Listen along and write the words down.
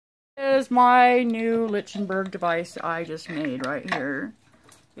is my new Lichenburg device I just made right here.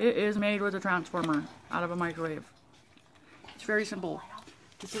 It is made with a transformer out of a microwave. It's very simple.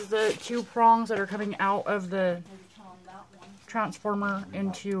 This is the 2 prongs that are coming out of the transformer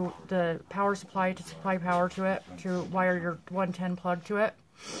into the power supply to supply power to it, to wire your 110 plug to it,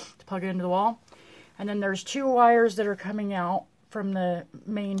 to plug it into the wall. And then there's 2 wires that are coming out from the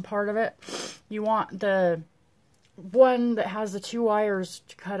main part of it. You want the one that has the 2 wires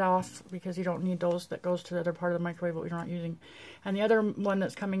to cut off because you don't need those, that goes to the other part of the microwave that you're not using. And the other one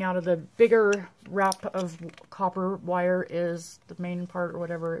that's coming out of the bigger wrap of copper wire is the main part, or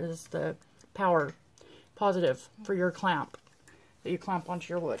whatever, is the power positive for your clamp that you clamp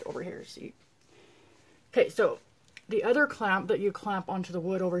onto your wood over here, see? Okay, so the other clamp that you clamp onto the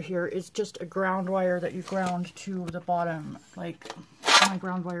wood over here is just a ground wire that you ground to the bottom. Like, my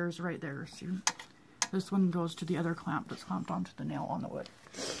ground wire is right there, see? This one goes to the other clamp that's clamped onto the nail on the wood.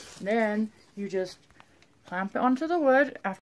 Then you just clamp it onto the wood after